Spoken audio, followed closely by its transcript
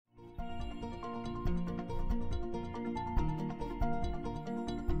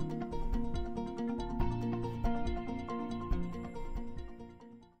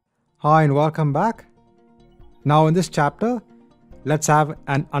Hi and welcome back. Now in this chapter, let's have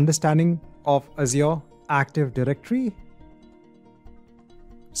an understanding of Azure Active Directory.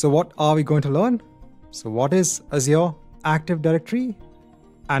 So what are we going to learn? So what is Azure Active Directory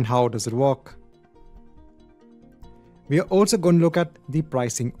and how does it work? We are also going to look at the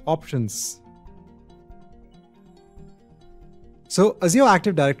pricing options. So Azure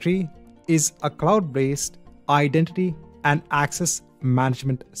Active Directory is a cloud-based identity and access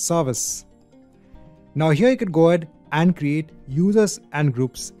management service. Now here you could go ahead and create users and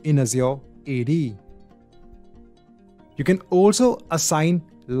groups in Azure AD. You can also assign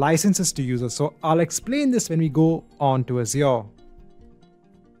licenses to users. So I'll explain this when we go on to Azure.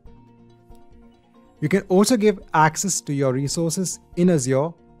 You can also give access to your resources in Azure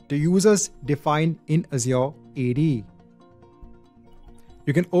to users defined in Azure AD. You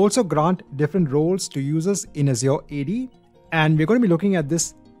can also grant different roles to users in Azure AD, and we're going to be looking at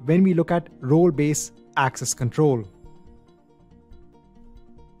this when we look at role-based access control.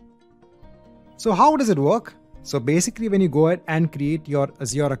 So how does it work? So basically when you go ahead and create your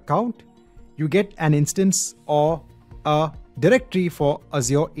Azure account, you get an instance or a directory for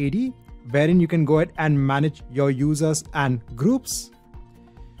Azure AD, wherein you can go ahead and manage your users and groups.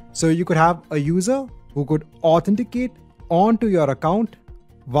 So you could have a user who could authenticate onto your account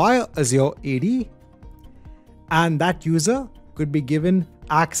via Azure AD, and that user could be given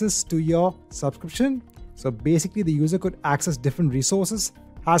access to your subscription. So basically the user could access different resources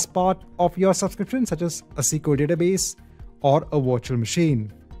as part of your subscription, such as a SQL database or a virtual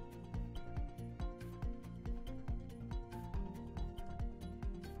machine.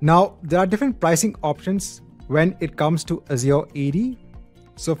 Now there are different pricing options when it comes to Azure AD.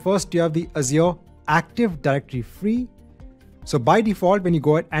 So first you have the Azure Active Directory free. So by default, when you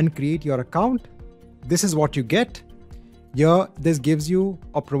go ahead and create your account, this is what you get. Here, this gives you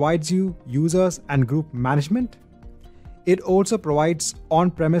or provides you users and group management. It also provides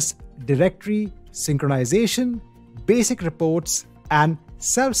on-premise directory synchronization, basic reports, and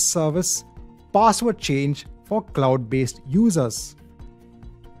self-service password change for cloud-based users.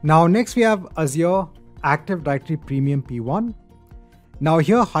 Now next we have Azure Active Directory Premium P1. Now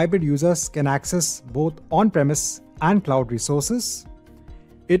here hybrid users can access both on-premise and cloud resources.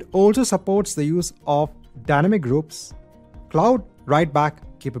 It also supports the use of dynamic groups, cloud write-back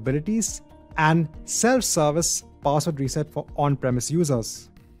capabilities, and self-service password reset for on-premise users.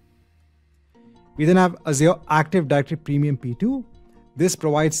 We then have Azure Active Directory Premium P2. This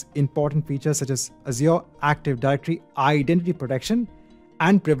provides important features such as Azure Active Directory Identity Protection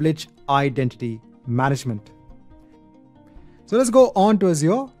and Privilege Identity Management. So let's go on to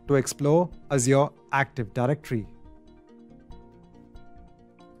Azure to explore Azure Active Directory.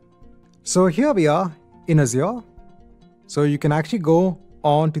 So here we are in Azure. So you can actually go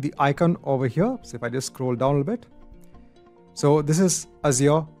on to the icon over here. So if I just scroll down a little bit. So this is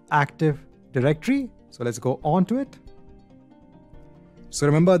Azure Active Directory. So let's go on to it. So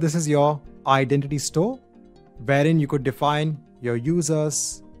remember, this is your identity store, wherein you could define your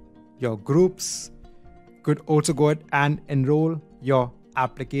users, your groups, could also go ahead and enroll your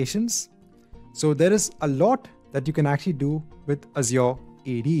applications. So there is a lot that you can actually do with Azure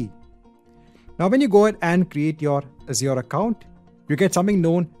AD. Now when you go ahead and create your Azure account, you get something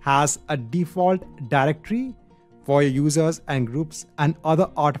known as a default directory for your users and groups and other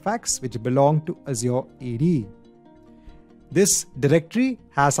artifacts which belong to Azure AD. This directory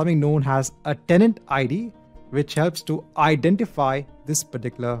has something known as a tenant ID, which helps to identify this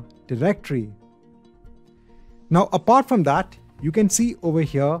particular directory. Now apart from that, you can see over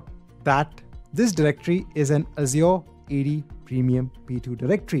here that this directory is an Azure AD Premium P2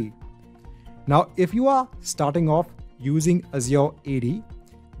 directory. Now, if you are starting off using Azure AD,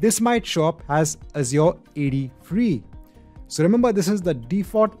 this might show up as Azure AD free. So remember, this is the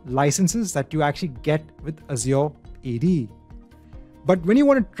default licenses that you actually get with Azure AD. But when you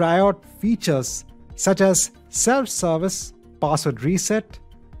want to try out features such as self-service password reset,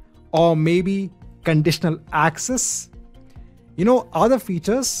 or maybe conditional access, other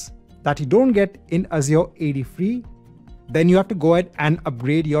features that you don't get in Azure AD free, then you have to go ahead and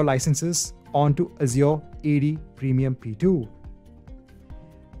upgrade your licenses onto Azure AD Premium P2.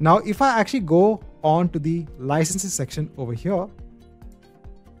 Now, if I actually go on to the licenses section over here,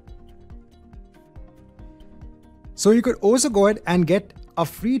 so you could also go ahead and get a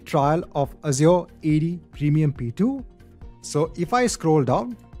free trial of Azure AD Premium P2. So if I scroll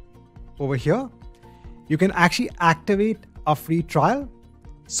down over here, you can actually activate a free trial.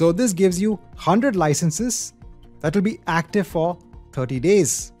 So this gives you 100 licenses that will be active for 30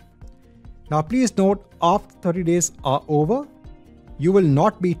 days. Now please note, after 30 days are over, you will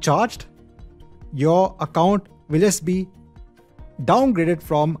not be charged. Your account will just be downgraded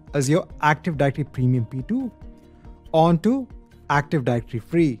from Azure Active Directory Premium P2 onto Active Directory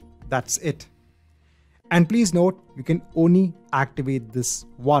Free. That's it. And please note, you can only activate this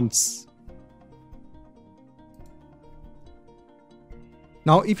once.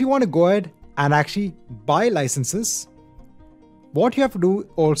 Now, if you want to go ahead and actually buy licenses, what you have to do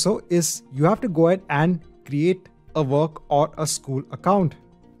also is you have to go ahead and create a work or a school account.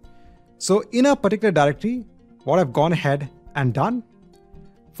 So in a particular directory, what I've gone ahead and done,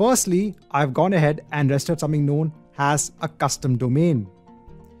 firstly, I've gone ahead and registered something known as a custom domain.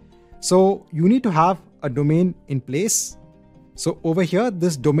 So you need to have a domain in place. So over here,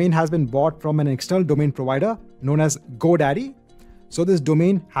 this domain has been bought from an external domain provider known as GoDaddy. So this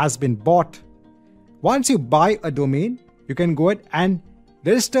domain has been bought. Once you buy a domain, you can go ahead and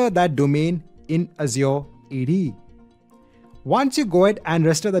register that domain in Azure AD. Once you go ahead and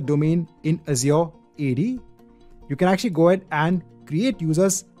register the domain in Azure AD, you can actually go ahead and create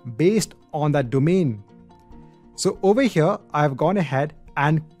users based on that domain. So over here, I've gone ahead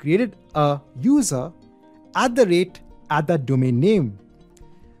and created a user at that domain name.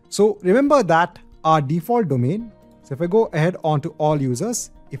 So remember that our default domain, so if I go ahead onto all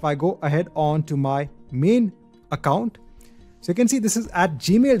users, if I go ahead onto my main account, so you can see this is at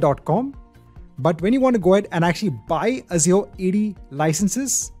gmail.com. But when you want to go ahead and actually buy Azure AD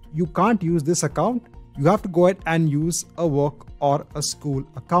licenses, you can't use this account. You have to go ahead and use a work or a school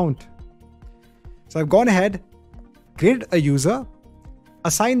account. So I've gone ahead, created a user,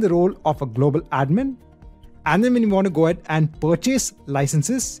 assigned the role of a global admin, and then when you want to go ahead and purchase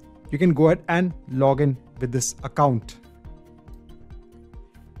licenses, you can go ahead and log in with this account.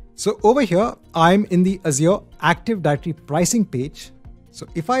 So over here, I'm in the Azure Active Directory pricing page. So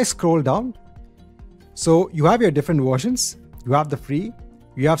if I scroll down, so you have your different versions. You have the free,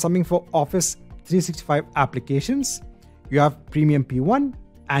 you have something for Office 365 applications, you have Premium P1,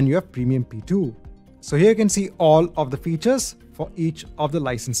 and you have Premium P2. So here you can see all of the features for each of the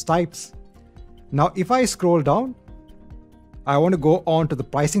license types. Now, if I scroll down, I want to go on to the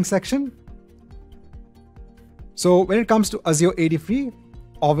pricing section. So when it comes to Azure AD Free,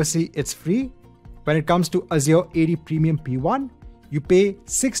 obviously it's free. When it comes to Azure AD Premium P1, you pay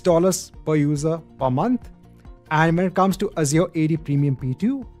 $6 per user per month. And when it comes to Azure AD Premium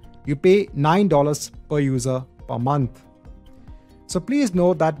P2, you pay $9 per user per month. So please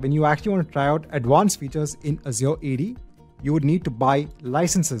know that when you actually want to try out advanced features in Azure AD, you would need to buy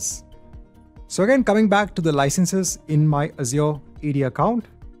licenses. So again, coming back to the licenses in my Azure AD account.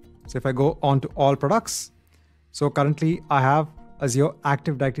 So if I go on to all products, so currently I have Azure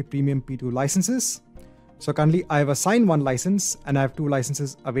Active Directory Premium P2 licenses. So currently I have assigned one license and I have 2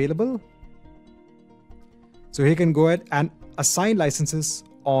 licenses available. So here you can go ahead and assign licenses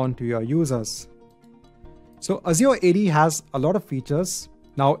on to your users. So Azure AD has a lot of features.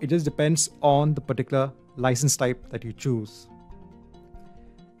 Now it just depends on the particular license type that you choose.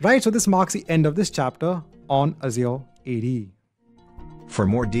 Right, so this marks the end of this chapter on Azure AD. For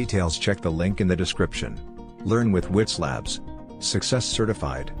more details, check the link in the description. Learn with Whizlabs. Success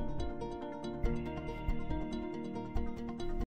certified.